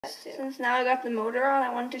Since now I got the motor on,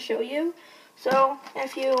 I wanted to show you. So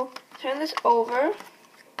if you turn this over,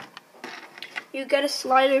 you get a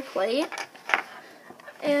slider plate,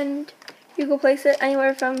 and you can place it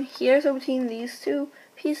anywhere from here, so between these two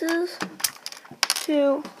pieces,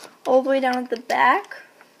 to all the way down at the back.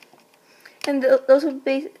 And this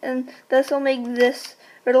will make this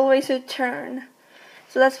riddle racer turn.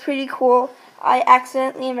 So that's pretty cool. I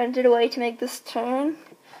accidentally invented a way to make this turn,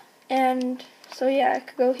 and so yeah, I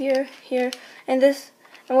could go here, here, and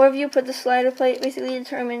wherever you put the slider plate basically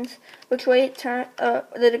determines which way it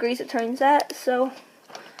the degrees it turns at. So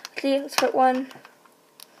let's put one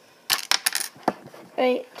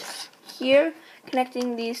right here,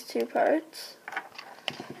 connecting these two parts.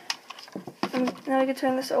 And now we can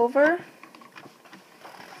turn this over,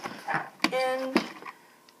 and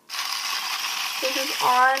this is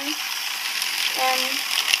on, and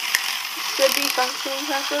should be functioning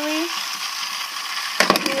properly.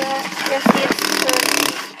 Yeah, yes,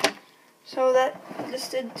 it's turned. So that this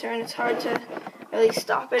did turn. It's hard to really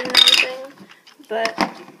stop it and everything, but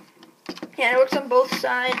yeah, it works on both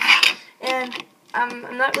sides. And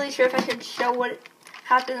I'm not really sure if I should show what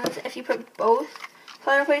happens if you put both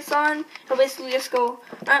slider plates on. It'll basically just go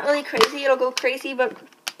not really crazy. It'll go crazy, but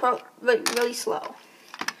really slow.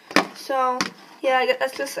 So yeah,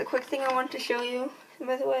 that's just a quick thing I wanted to show you.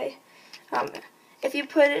 By the way, if you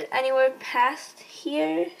put it anywhere past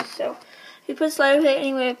here, so if you put slider plate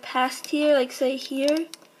anywhere past here, like say here,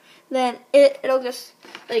 then it'll just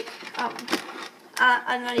like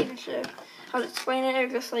I'm not even sure how to explain it.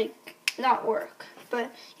 It'll just like not work.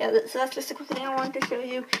 But yeah, so that's just a quick thing I wanted to show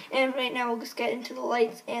you. And right now we'll just get into the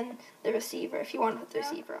lights and the receiver. If you want to put the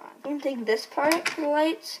receiver on, you can take this part for the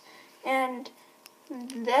lights and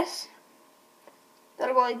this.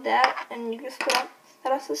 That'll go like that, and you just put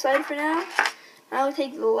that off to the side for now. Now we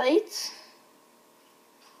take the lights,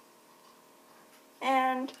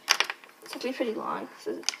 and it's actually pretty long,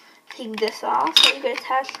 so take this off. So you can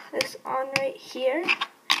attach this on right here,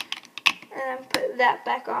 and then put that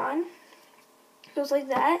back on. It goes like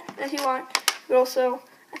that. And if you want, you can also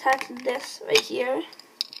attach this right here,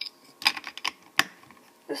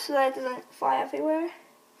 just so that it doesn't fly everywhere.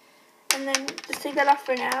 And then just take that off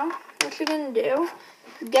for now. What you're going to do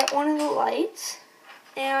is get one of the lights,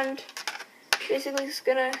 and basically it's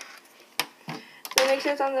going to make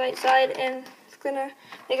sure it's on the right side, and it's going to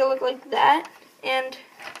make it look like that, and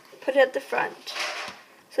put it at the front.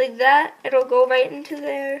 So like that, it'll go right into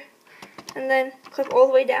there, and then clip all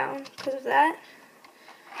the way down because of that.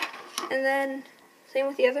 And then same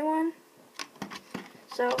with the other one.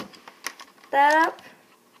 So that up,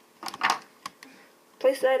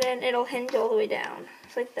 place that in, it'll hinge all the way down,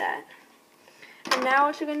 just like that. And now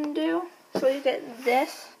what you're going to do, so you get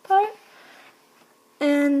this part,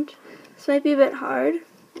 and this might be a bit hard,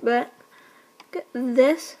 but get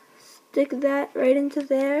this, stick that right into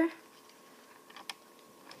there,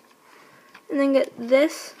 and then get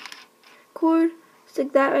this cord,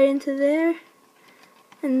 stick that right into there,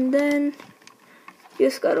 and then you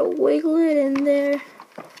just gotta wiggle it in there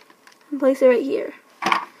and place it right here.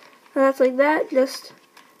 So that's like that. Just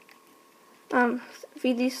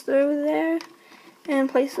feed these through there and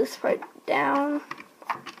place this part down,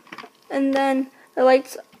 and then the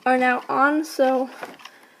lights are now on. So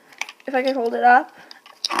if I could hold it up,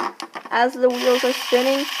 as the wheels are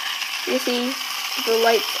spinning, you see the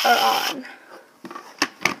lights are on.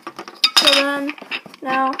 So then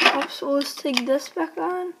now we'll just take this back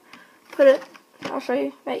on, put it, I'll show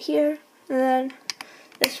you right here, and then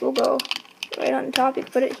this will go right on top. You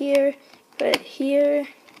can put it here,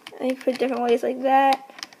 and you can put it different ways like that.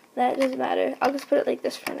 That doesn't matter. I'll just put it like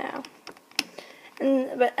this for now.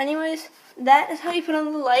 But anyways, that is how you put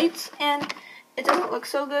on the lights, and it doesn't look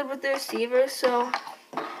so good with the receiver, so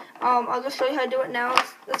I'll just show you how to do it now.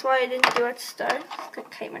 That's why I didn't do it at the start.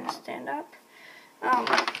 Okay, I'm gonna stand up.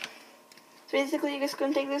 So basically, you're just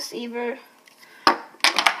gonna take the receiver,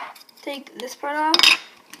 take this part off.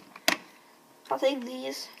 I'll take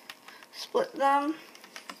these, split them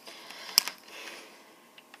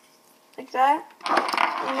like that,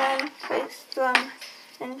 and then place them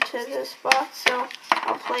into this spot. So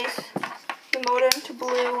I'll place the motor into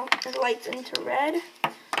blue and the lights into red.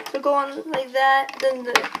 So go on like that, then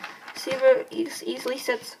the receiver easily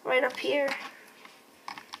sits right up here.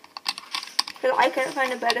 Because I couldn't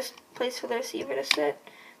find a better place for the receiver to sit.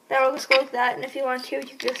 That will just go like that, and if you want to, you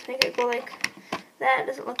can just make it go like that. It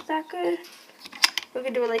doesn't look that good. We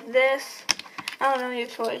could do it like this. I don't know, your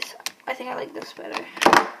choice. I think I like this better.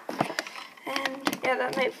 And yeah,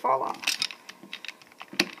 that might fall off.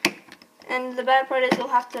 And the bad part is you'll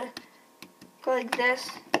have to go like this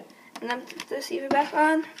and then put the receiver back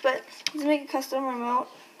on. But let's make a custom remote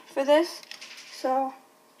for this. So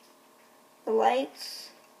the lights,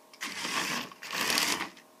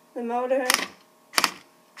 the motor.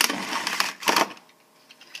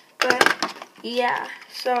 But yeah,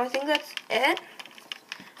 so I think that's it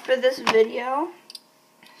for this video.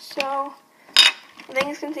 So I think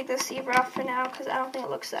it's going to take the receiver off for now because I don't think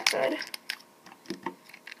it looks that good.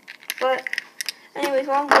 But anyways,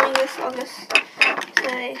 while I'm doing this, I'll just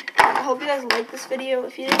say I hope you guys like this video.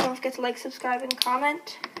 If you did, don't forget to like, subscribe, and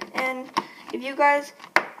comment. And if you guys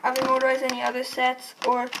ever motorize any other sets,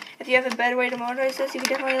 or if you have a better way to motorize this, you can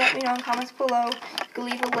definitely let me know in the comments below. You can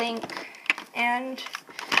leave a link. And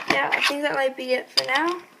yeah, I think that might be it for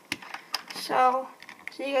now. So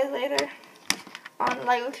see you guys later on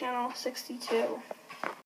LEGO Channel 62.